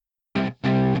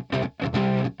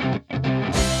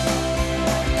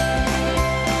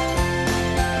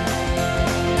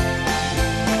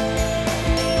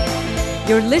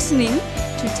You're listening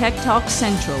to Tech Talk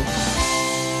Central.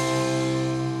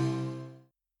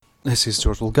 This is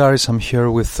George Vulgaris. I'm here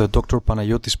with Dr.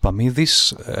 Panagiotis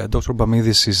Pamidis. Dr.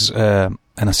 Pamidis is an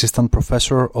assistant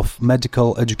professor of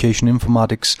medical education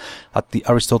informatics at the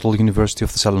Aristotle University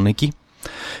of Thessaloniki.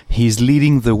 He is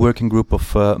leading the working group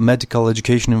of medical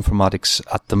education informatics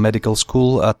at the medical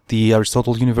school at the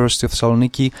Aristotle University of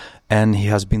Thessaloniki, and he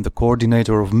has been the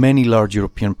coordinator of many large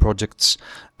European projects,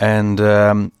 and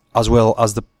as well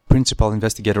as the principal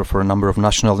investigator for a number of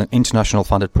national and international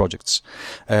funded projects.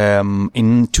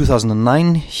 In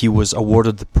 2009, he was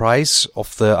awarded the prize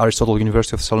of the Aristotle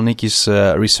University of Thessaloniki's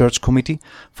research committee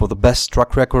for the best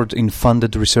track record in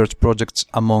funded research projects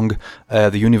among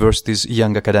the university's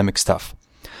young academic staff.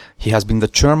 He has been the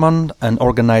chairman and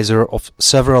organizer of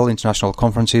several international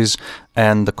conferences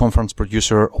and the conference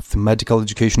producer of the Medical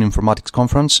Education Informatics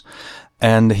Conference,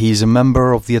 and he is a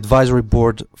member of the advisory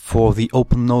board for the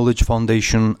Open Knowledge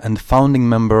Foundation and founding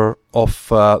member of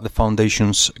the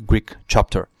foundation's Greek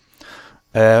chapter.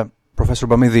 Professor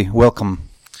Pamidi, welcome.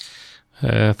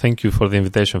 Thank you for the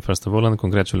invitation, first of all, and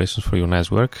congratulations for your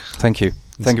nice work. Thank you.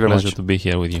 Thank you very much. It's a pleasure to be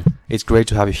here with you. It's great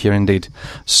to have you here indeed.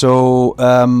 So,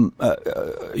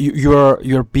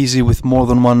 you're busy with more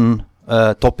than one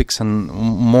topics and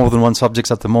more than one subjects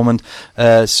at the moment.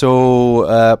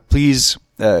 So please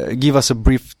give us a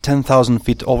brief 10,000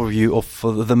 feet overview of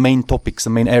the main topics,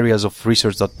 the main areas of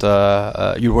research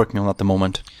that you're working on at the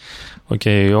moment.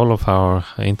 Okay, all of our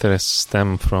interests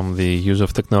stem from the use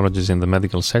of technologies in the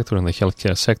medical sector, in the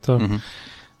healthcare sector,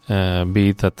 be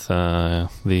it at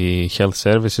the health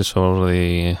services or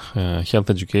the health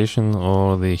education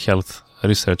or the health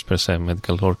research per se,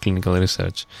 medical or clinical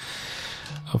research.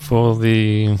 For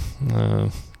the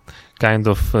kind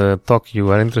of talk you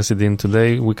are interested in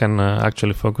today, we can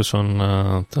actually focus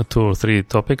on 2 or 3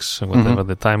 topics, whatever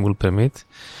the time will permit.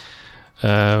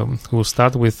 We'll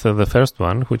start with the first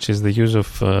one, which is the use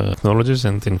of technologies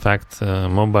and, in fact,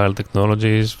 mobile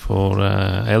technologies for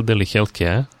elderly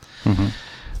healthcare.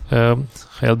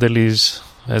 Elderlies,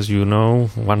 as you know,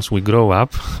 once we grow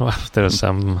up, after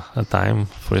some time,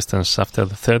 for instance, after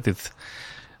the 30th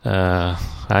the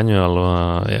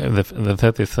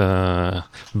 30th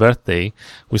birthday,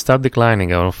 we start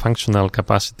declining. Our functional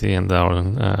capacity and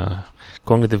our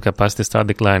cognitive capacity start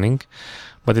declining.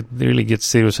 But it really gets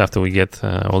serious after we get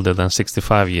older than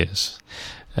 65 years.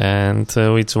 And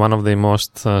it's one of the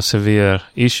most severe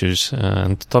issues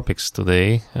and topics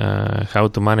today, how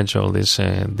to manage all this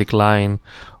decline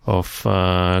of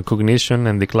cognition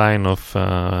and decline of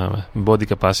body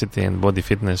capacity and body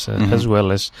fitness, as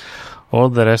well as all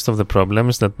the rest of the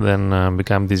problems that then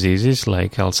become diseases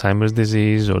like Alzheimer's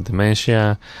disease or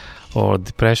dementia or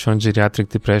depression, geriatric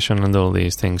depression, and all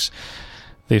these things.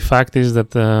 The fact is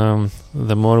that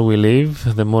the more we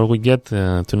live, the more we get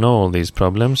to know all these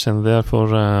problems, and therefore,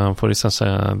 for instance,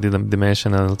 the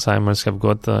dementia and Alzheimer's have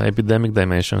got epidemic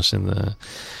dimensions in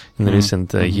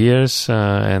recent years,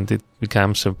 and it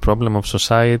becomes a problem of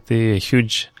society, a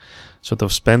huge sort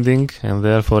of spending, and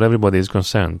therefore everybody is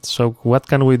concerned. So what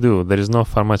can we do? There is no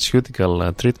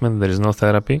pharmaceutical treatment, there is no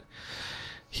therapy.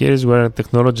 Here is where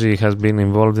technology has been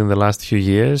involved in the last few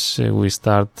years. We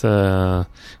started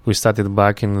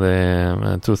back in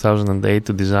the 2008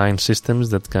 to design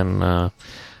systems that can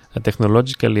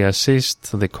technologically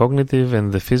assist the cognitive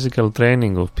and the physical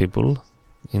training of people.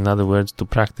 In other words, to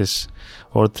practice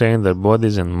or train their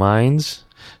bodies and minds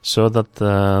so that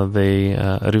they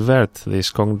revert this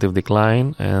cognitive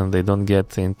decline and they don't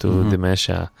get into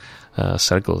dementia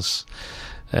circles.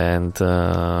 And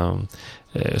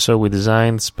so we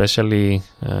designed especially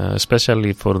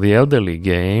for the elderly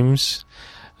games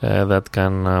that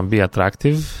can be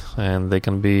attractive and they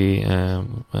can be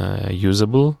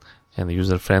usable and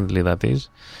user-friendly, that is.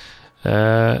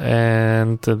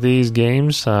 And these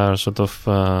games are sort of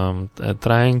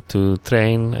trying to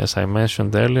train, as I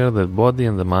mentioned earlier, the body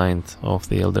and the mind of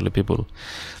the elderly people.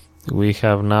 We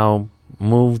have now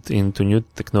moved into new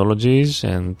technologies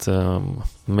and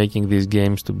making these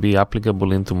games to be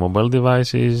applicable into mobile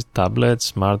devices, tablets,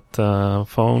 smart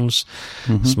phones,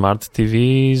 smart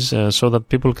TVs, so that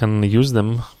people can use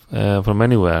them from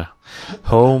anywhere.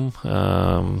 Home,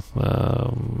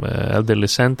 elderly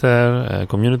center,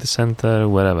 community center,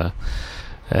 wherever.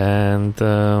 And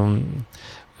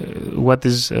what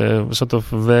is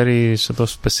very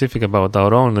specific about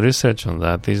our own research on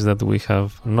that is that we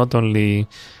have not only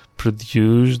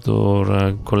produced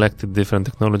or collected different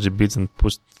technology bits and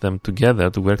put them together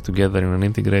to work together in an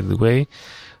integrated way,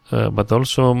 but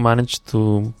also managed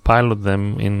to pilot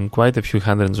them in quite a few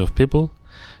hundreds of people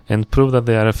and prove that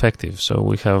they are effective. So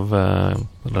we have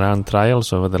run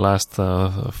trials over the last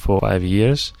 4-5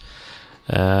 years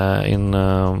in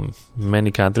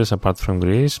many countries apart from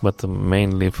Greece, but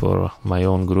mainly for my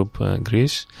own group,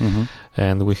 Greece. Mm-hmm.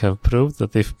 And we have proved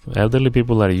that if elderly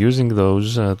people are using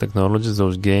those technologies,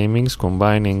 those gamings,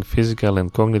 combining physical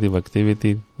and cognitive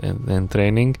activity and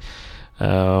training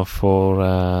for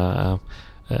a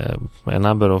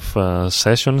number of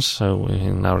sessions. So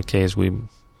in our case, we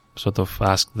sort of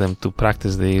ask them to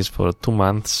practice these for 2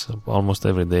 months, almost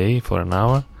every day for an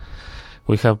hour.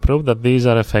 We have proved that these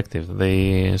are effective.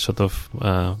 They sort of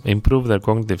improve their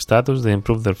cognitive status, they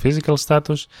improve their physical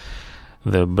status.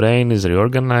 Their brain is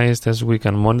reorganized, as we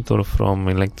can monitor from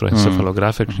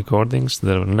electroencephalographic recordings.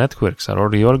 Their networks are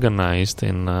reorganized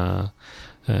in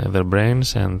their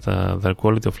brains, and their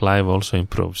quality of life also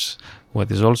improves.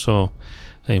 What is also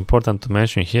important to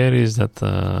mention here is that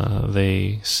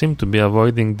they seem to be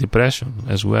avoiding depression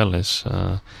as well as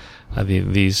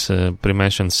these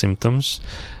pre-mentioned symptoms,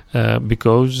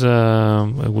 because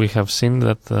we have seen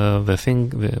that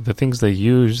the things they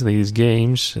use, these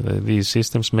games, these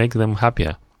systems, make them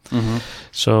happier. Mm-hmm.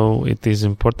 So it is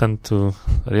important to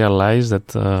realize that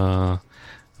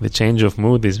the change of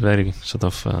mood is very sort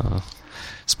of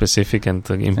specific and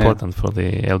important for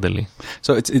the elderly.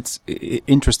 So it's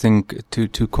interesting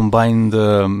to combine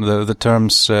the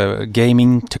terms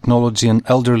gaming, technology, and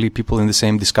elderly people in the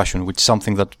same discussion, which is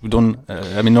something that we don't.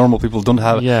 Normal people don't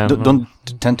have. Don't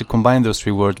tend to combine those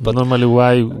three words. But normally,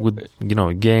 why would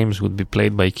games would be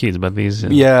played by kids, but these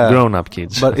grown-up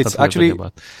kids? But it's actually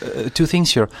two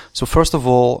things here. So first of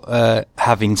all,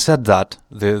 having said that,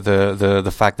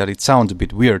 the fact that it sounds a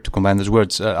bit weird to combine those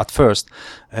words at first.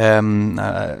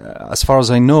 As far as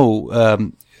I know,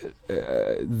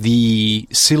 the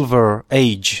silver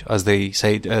age, as they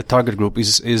say, target group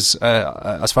is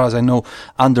as far as I know,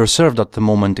 underserved at the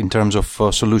moment in terms of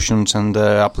solutions and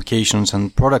applications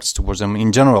and products towards them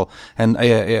in general. And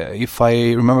if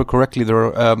I remember correctly,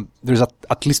 there's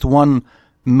at least one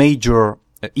major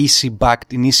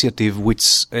EC-backed initiative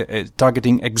which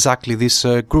targeting exactly this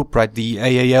group, right? The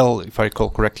AAL, if I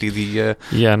recall correctly.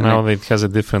 Now it has a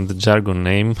different jargon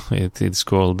name. It's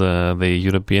called the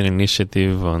European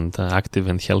Initiative on Active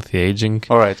and Healthy Aging.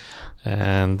 All right.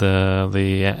 And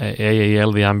the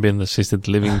AAL, the Ambient Assisted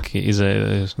Living, is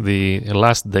the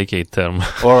last decade term.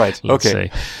 All right. Let's say.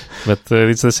 But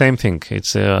it's the same thing.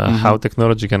 It's how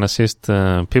technology can assist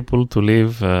people to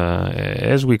live,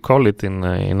 as we call it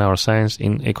in our science,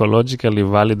 in ecologically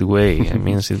valid way. It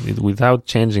means without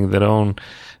changing their own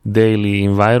daily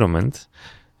environment,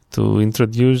 to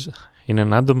introduce in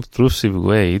an unobtrusive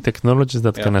way technologies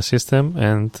that can assist them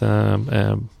and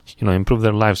improve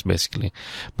their lives, basically.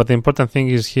 But the important thing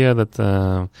is here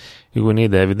that we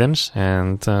need evidence,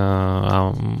 and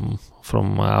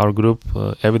from our group,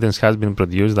 evidence has been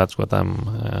produced. That's what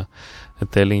I'm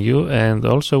telling you. And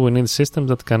also we need systems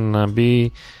that can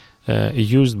be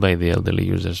used by the elderly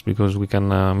users, because we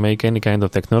can make any kind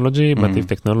of technology, but if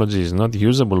technology is not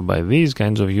usable by these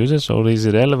kinds of users, or is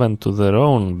irrelevant to their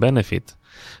own benefit,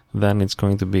 then it's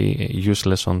going to be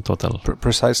useless on total.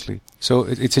 Precisely. So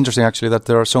it's interesting, actually, that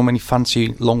there are so many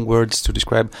fancy long words to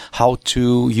describe how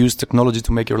to use technology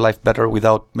to make your life better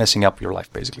without messing up your life,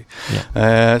 basically.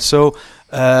 Yeah. So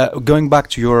going back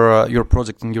to your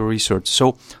project and your research,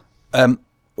 so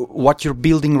what you're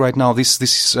building right now, this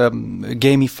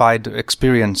gamified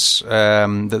experience,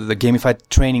 the gamified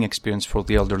training experience for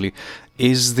the elderly,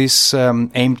 is this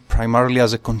aimed primarily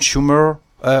as a consumer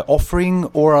offering,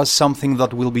 or as something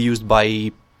that will be used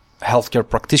by healthcare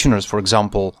practitioners, for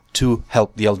example, to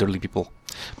help the elderly people?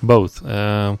 Both.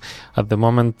 At the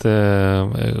moment,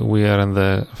 we are in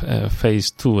the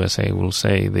phase 2, as I will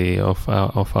say, of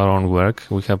our own work.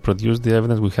 We have produced the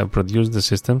evidence, we have produced the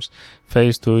systems.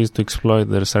 Phase 2 is to exploit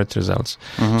the research results.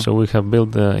 Mm-hmm. So we have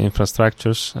built the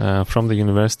infrastructures from the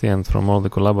university and from all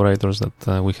the collaborators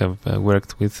that we have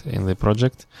worked with in the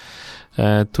project.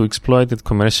 To exploit it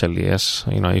commercially, as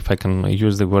if I can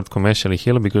use the word commercially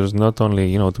here, because not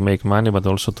only to make money, but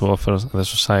also to offer the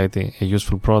society a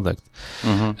useful product.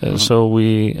 So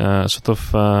we sort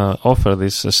of offer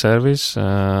this service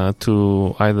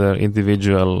to either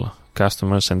individual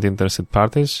customers and interested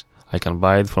parties. I can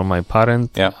buy it from my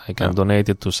parent, I can donate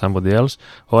it to somebody else,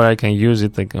 or I can use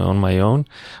it on my own,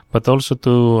 but also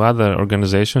to other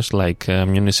organizations like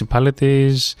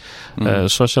municipalities,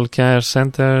 social care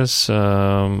centers,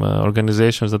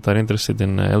 organizations that are interested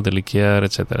in elderly care,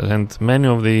 etc. And many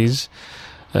of these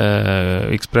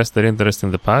expressed their interest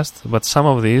in the past, but some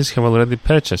of these have already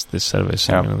purchased this service.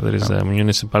 There is a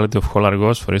municipality of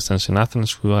Cholargos, for instance, in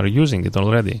Athens, who are using it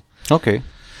already. Okay.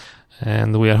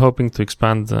 and we are hoping to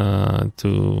expand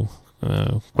to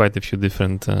quite a few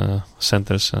different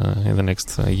centers in the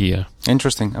next year.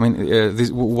 Interesting. I mean,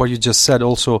 what you just said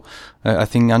also, I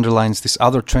think, underlines this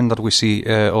other trend that we see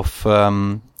of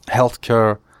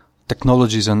healthcare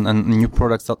technologies and new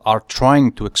products that are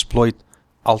trying to exploit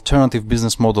alternative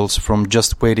business models from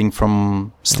just waiting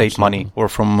from state money or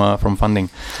from funding,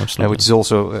 which is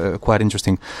also quite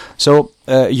interesting. So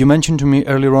you mentioned to me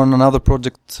earlier on another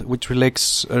project which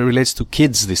relates to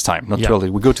kids this time. Not really.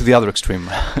 We go to the other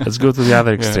extreme. Let's go to the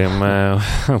other extreme.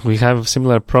 We have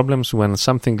similar problems when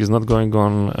something is not going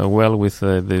on well with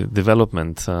the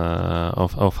development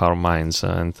of our minds,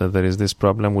 and there is this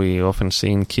problem we often see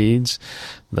in kids,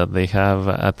 that they have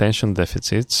attention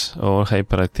deficits or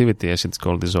hyperactivity, as it's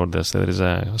called, disorders. There is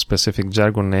a specific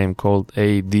jargon name called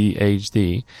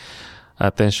ADHD,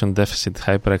 attention deficit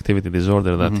hyperactivity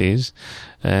disorder, that is.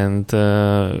 And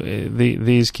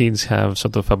these kids have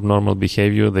sort of abnormal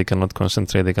behavior. They cannot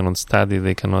concentrate, they cannot study,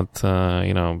 they cannot,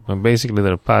 basically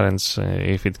their parents,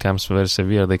 if it comes very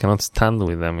severe, they cannot stand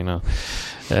with them,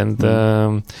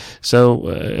 And so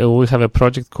we have a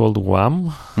project called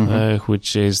WAM,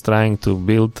 which is trying to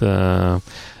build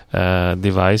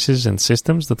devices and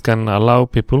systems that can allow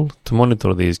people to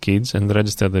monitor these kids and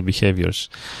register their behaviors.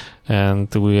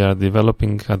 And we are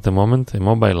developing at the moment a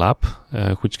mobile app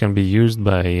which can be used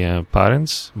by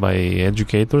parents, by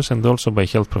educators, and also by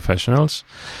health professionals,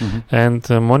 and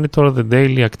monitor the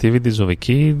daily activities of a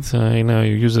kid in a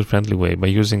user-friendly way by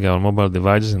using our mobile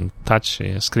devices and touch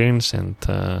screens and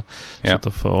sort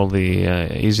of all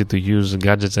the easy-to-use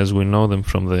gadgets as we know them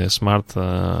from the smart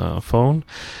phone.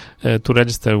 To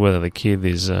register whether the kid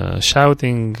is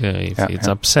shouting, if it's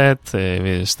upset, if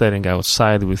he's staring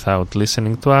outside without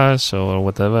listening to us or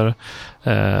whatever,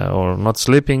 or not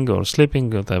sleeping or sleeping,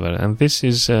 whatever. And this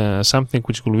is something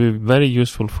which will be very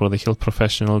useful for the health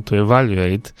professional to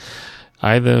evaluate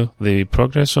either the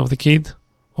progress of the kid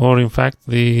or in fact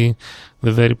the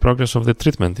very progress of the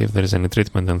treatment, if there is any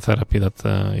treatment and therapy that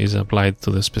is applied to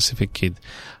the specific kid.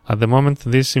 At the moment,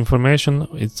 this information,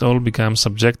 it's all becomes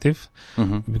subjective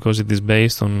because it is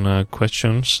based on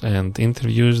questions and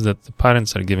interviews that the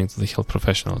parents are giving to the health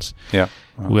professionals.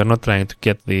 We are not trying to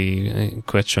get the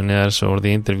questionnaires or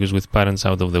the interviews with parents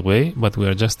out of the way, but we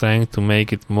are just trying to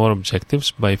make it more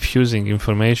objective by fusing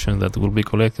information that will be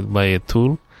collected by a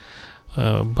tool,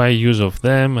 by use of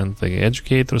them and the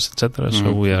educators, etc.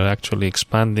 So we are actually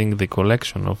expanding the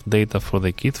collection of data for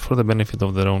the kid for the benefit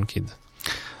of their own kid.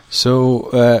 So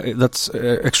that's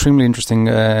extremely interesting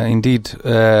indeed.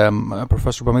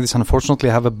 Professor Pamidis, unfortunately,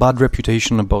 I have a bad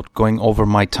reputation about going over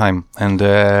my time. And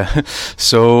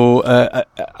so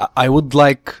I would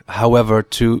like, however,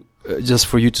 to just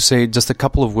for you to say just a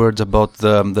couple of words about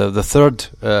the third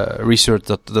research,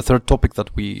 the third topic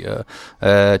that we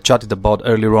chatted about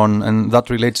earlier on, and that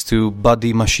relates to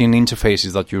body-machine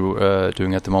interfaces that you're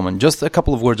doing at the moment. Just a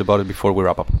couple of words about it before we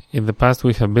wrap up. In the past,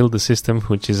 we have built a system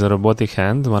which is a robotic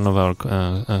hand. One of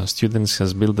our students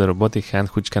has built a robotic hand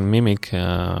which can mimic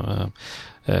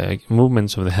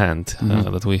movements of the hand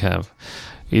that we have.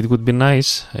 It would be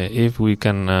nice if we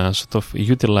can sort of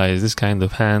utilize this kind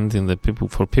of hand in the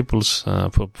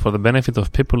for the benefit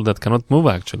of people that cannot move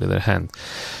actually their hand.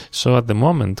 So at the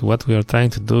moment, what we are trying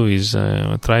to do is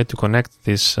try to connect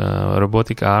this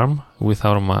robotic arm with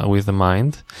the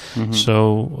mind.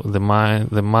 So the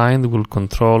mind will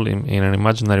control in an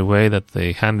imaginary way that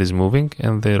the hand is moving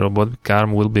and the robotic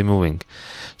arm will be moving.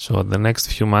 So the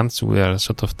next few months we are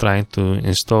sort of trying to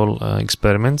install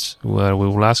experiments where we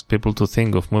will ask people to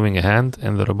think of moving a hand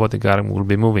and the robotic arm will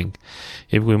be moving.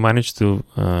 If we manage to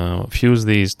fuse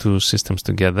these two systems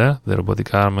together, the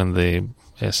robotic arm and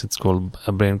it's called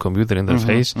a brain-computer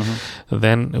interface,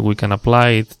 then we can apply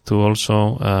it to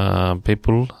also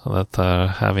people that are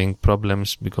having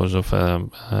problems because of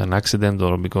an accident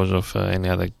or because of any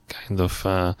other kind of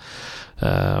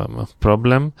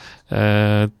problem,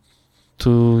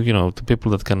 to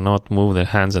people that cannot move their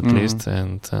hands at least,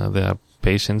 and there are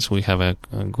patients. We have a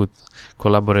good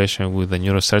collaboration with the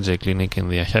neurosurgery clinic in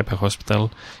the Achaia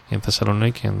Hospital in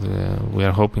Thessaloniki, and we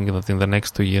are hoping that in the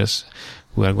next 2 years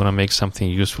we are going to make something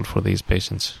useful for these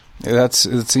patients.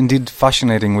 It's indeed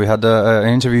fascinating. We had an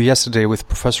interview yesterday with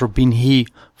Professor Bin He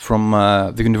from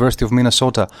the University of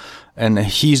Minnesota, and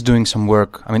he's doing some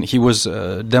work. I mean, he was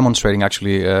demonstrating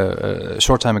actually a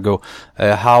short time ago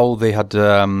how they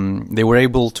were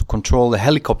able to control a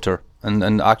helicopter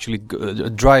and actually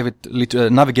drive it,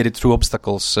 navigate it through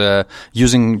obstacles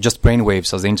using just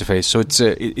brainwaves as the interface. So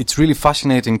it's really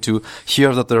fascinating to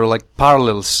hear that there are like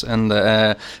parallels and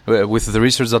with the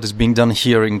research that is being done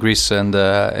here in Greece and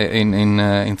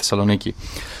in Thessaloniki.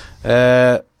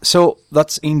 So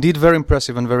that's indeed very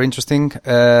impressive and very interesting.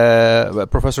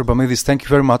 Professor Bamidis, thank you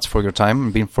very much for your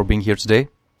time and for being here today.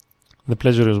 The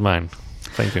pleasure is mine.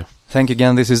 Thank you. Thank you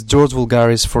again. This is George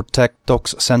Voulgaris for Tech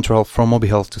Talks Central from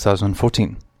Mobihealth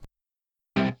 2014.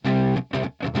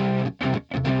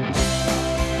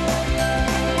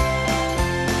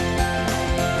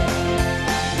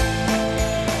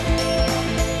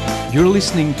 You're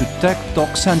listening to Tech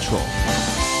Talk Central.